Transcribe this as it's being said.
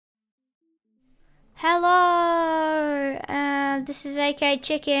Hello, this is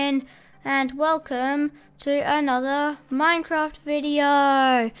AKChicken, and welcome to another Minecraft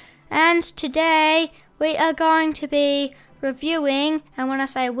video. And today we are going to be reviewing, and when I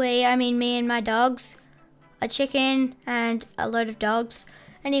say we, I mean me and my dogs, a chicken and a load of dogs.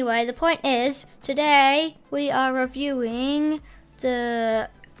 Anyway, the point is, today we are reviewing the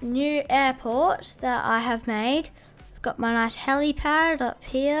new airport that I have made. I've got my nice helipad up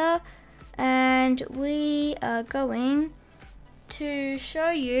here, and we are going to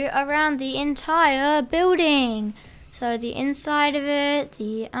show you around the entire building. So the inside of it,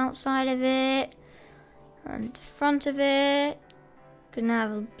 the outside of it, and the front of it. Gonna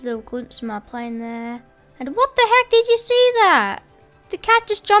have a little glimpse of my plane there. And what the heck, did you see that? The cat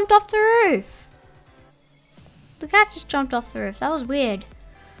just jumped off the roof. The cat just jumped off the roof. That was weird.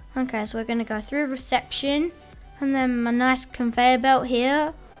 Okay, so we're gonna go through reception, and then my nice conveyor belt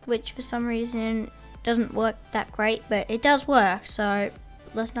here, which for some reason doesn't work that great, but it does work, so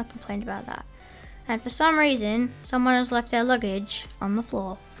let's not complain about that. And for some reason, someone has left their luggage on the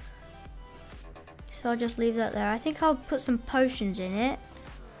floor. So I'll just leave that there. I think I'll put some potions in it,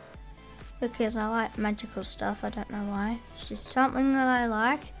 because I like magical stuff. I don't know why. It's just something that I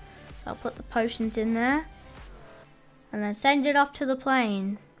like. So I'll put the potions in there, and then send it off to the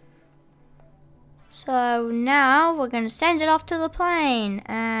plane. So now we're going to send it off to the plane,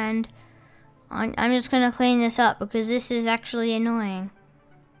 and I'm just going to clean this up because this is actually annoying.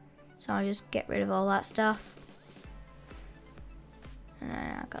 So I'll just get rid of all that stuff. And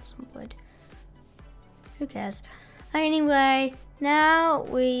I got some wood. Who cares? Anyway, now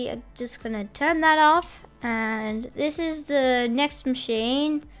we are just going to turn that off, and this is the next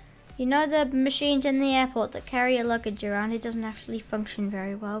machine. You know the machines in the airport that carry your luggage around? It doesn't actually function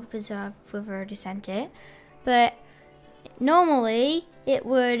very well because we've already sent it. But normally it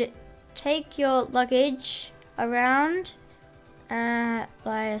would take your luggage around by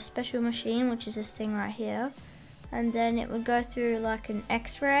a special machine, which is this thing right here. And then it would go through like an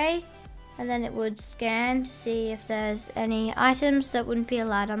X-ray, and then it would scan to see if there's any items that wouldn't be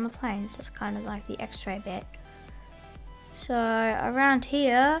allowed on the plane. So it's kind of like the X-ray bit. So around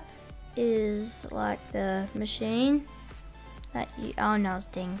here is like the machine that you, oh no, it's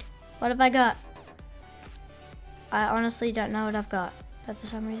dinged. What have I got? I honestly don't know what I've got, but for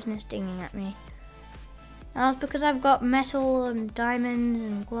some reason it's dinging at me. Now it's because I've got metal and diamonds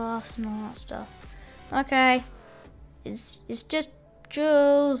and glass and all that stuff. Okay, it's just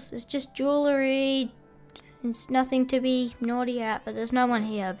jewels, it's just jewelry. It's nothing to be naughty at, but there's no one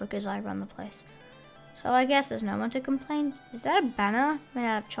here because I run the place. So I guess there's no one to complain. Is that a banner made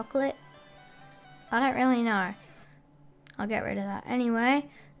out of chocolate? I don't really know. I'll get rid of that. Anyway,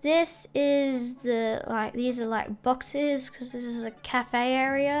 this is these are like boxes because this is a cafe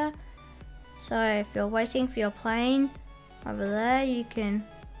area. So if you're waiting for your plane over there, you can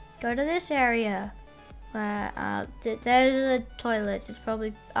go to this area. Where there's the toilets. It's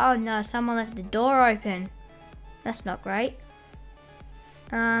probably, oh no, someone left the door open. That's not great.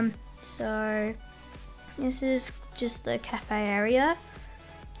 So this is just the cafe area,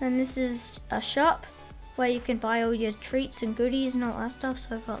 and this is a shop where you can buy all your treats and goodies and all that stuff.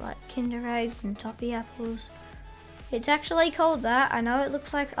 So I've got like Kinder eggs and toffee apples. It's actually called that. I know it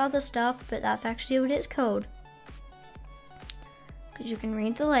looks like other stuff, but that's actually what it's called, because you can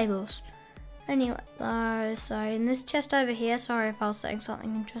read the labels. Anyway, so in this chest over here, sorry if I was saying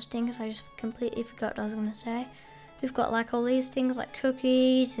something interesting because I just completely forgot what I was going to say. We've got like all these things like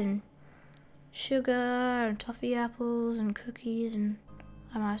cookies and sugar and toffee apples and cookies, and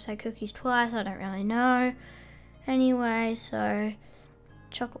I might say cookies twice, I don't really know. Anyway, so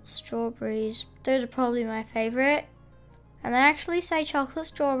chocolate strawberries, those are probably my favorite, and they actually say chocolate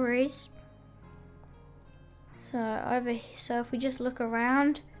strawberries. So if we just look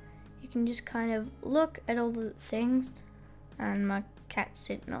around, you can just kind of look at all the things, and my cat's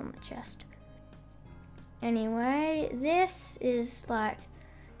sitting on the chest. Anyway, this is like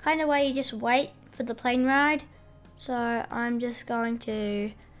kind of where you just wait for the plane ride. So I'm just going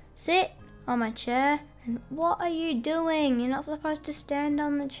to sit on my chair, and what are you doing? You're not supposed to stand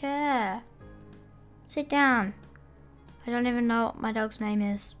on the chair. Sit down. I don't even know what my dog's name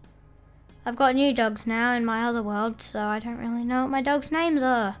is. I've got new dogs now in my other world, so I don't really know what my dog's names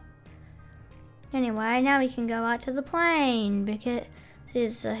are. Anyway, now we can go out to the plane, because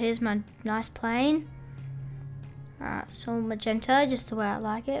here's my nice plane. It's all magenta, just the way I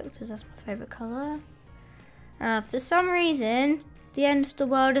like it, because that's my favourite colour. For some reason, the end of the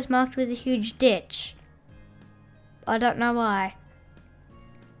world is marked with a huge ditch. I don't know why.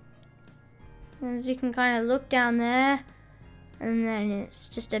 As you can kind of look down there, and then it's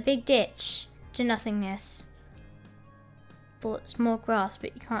just a big ditch. to nothingness. But it's more grass,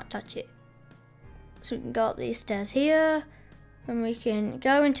 but you can't touch it. So we can go up these stairs here, and we can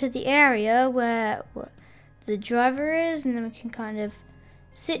go into the area where the driver is, and then we can kind of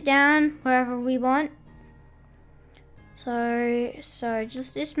sit down wherever we want. So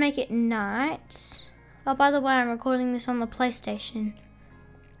just make it night. Oh, by the way, I'm recording this on the PlayStation.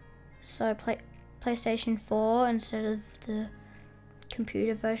 So PlayStation 4 instead of the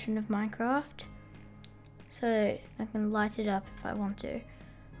computer version of Minecraft. So I can light it up if I want to.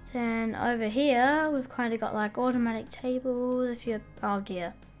 Then over here, we've kind of got like automatic tables. If you, oh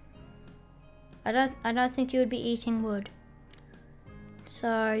dear, I don't think you would be eating wood.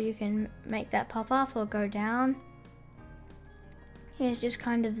 So you can make that pop up or go down. Here's just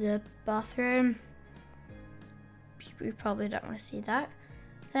kind of the bathroom. You probably don't want to see that.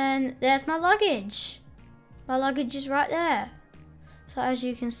 Then there's my luggage. My luggage is right there. So as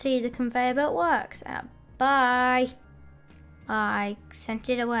you can see, the conveyor belt works. Bye. I sent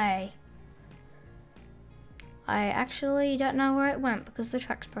it away. I actually don't know where it went because the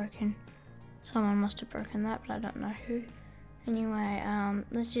track's broken. Someone must have broken that, but I don't know who. Anyway,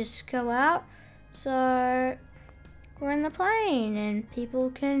 let's just go out. So we're in the plane and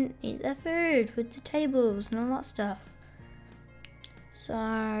people can eat their food with the tables and all that stuff.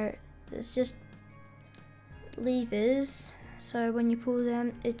 So there's just levers. So when you pull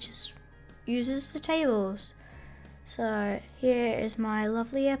them, it just uses the tables. So here is my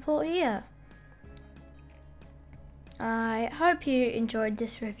lovely airport here. I hope you enjoyed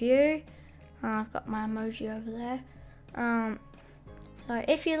this review. I've got my emoji over there. So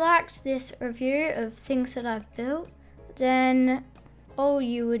if you liked this review of things that I've built, then all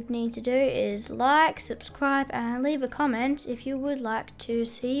you would need to do is like, subscribe and leave a comment if you would like to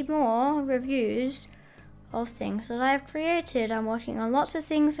see more reviews of things that I've created. I'm working on lots of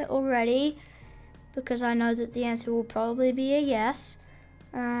things already because I know that the answer will probably be a yes,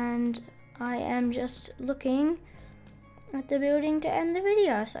 and I am just looking at the building to end the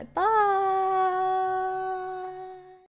video. So bye.